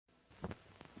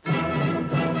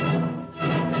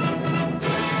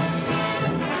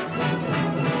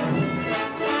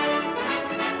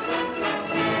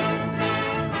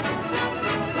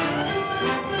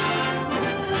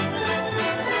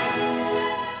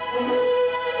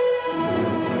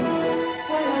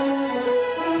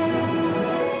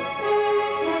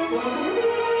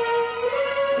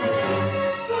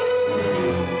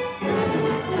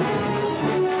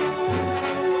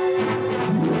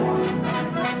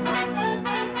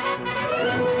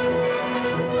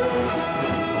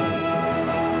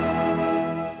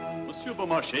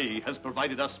Marche has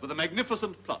provided us with a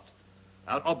magnificent plot.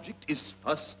 Our object is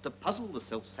first to puzzle the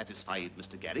self-satisfied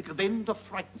Mr. Garrick, then to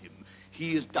frighten him.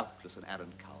 He is doubtless an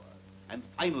arrant coward. And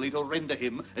finally to render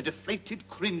him a deflated,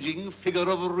 cringing figure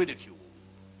of ridicule.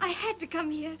 I had to come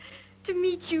here to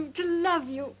meet you, to love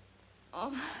you.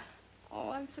 Oh,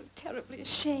 I'm so terribly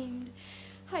ashamed.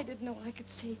 I didn't know I could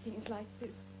say things like this.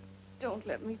 Don't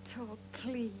let me talk,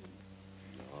 please.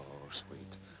 Oh,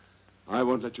 sweet. I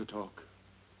won't let you talk.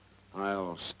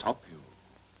 I'll stop you.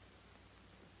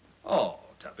 Oh,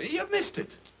 Tubby, you've missed it.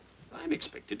 I'm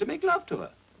expected to make love to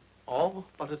her. Oh,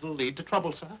 but it'll lead to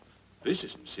trouble, sir. This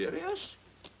isn't serious.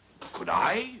 Could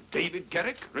I, David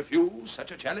Garrick, refuse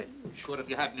such a challenge? Sure, if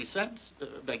you had any sense.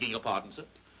 Begging your pardon, sir.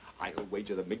 I'll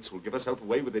wager the minx will give herself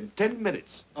away within 10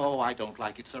 minutes. Oh, I don't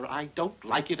like it, sir. I don't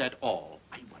like it at all.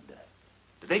 I wonder,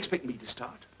 do they expect me to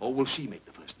start, or will she make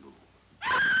the first move?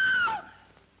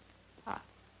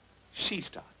 She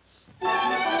starts.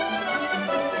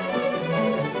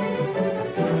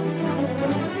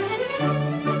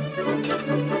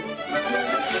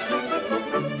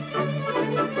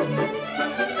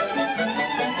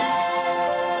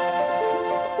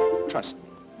 Trust me.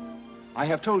 I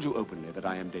have told you openly that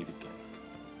I am David Garrick.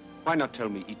 Why not tell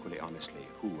me equally honestly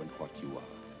who and what you are?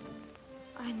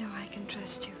 I know I can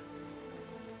trust you.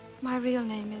 My real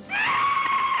name is...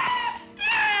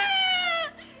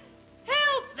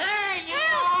 Help! There you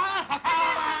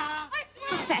are!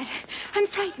 What's that? I'm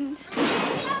frightened.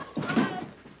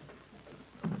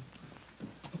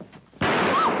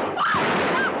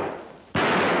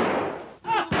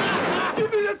 Give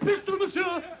me that pistol,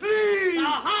 monsieur, please!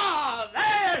 Aha!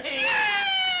 There he is!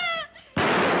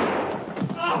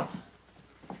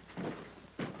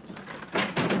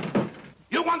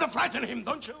 You want to frighten him,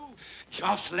 don't you?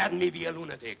 Just let me be a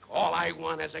lunatic. All I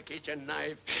want is a kitchen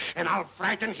knife, and I'll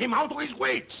frighten him out of his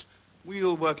wits.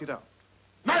 We'll work it out.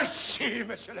 Merci,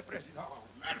 Monsieur le Président.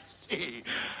 Merci.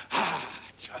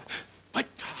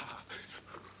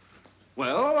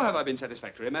 Well, have I been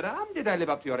satisfactory, madame? Did I live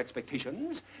up to your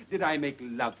expectations? Did I make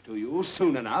love to you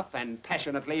soon enough and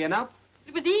passionately enough?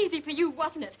 It was easy for you,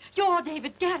 wasn't it? You're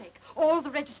David Garrick. All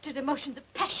the registered emotions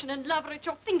of passion and love are at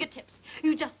your fingertips.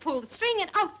 You just pull the string and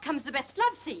out comes the best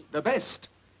love scene. The best?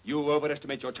 You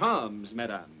overestimate your charms,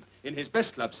 madame. In his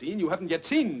best love scene, you haven't yet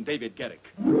seen David Garrick.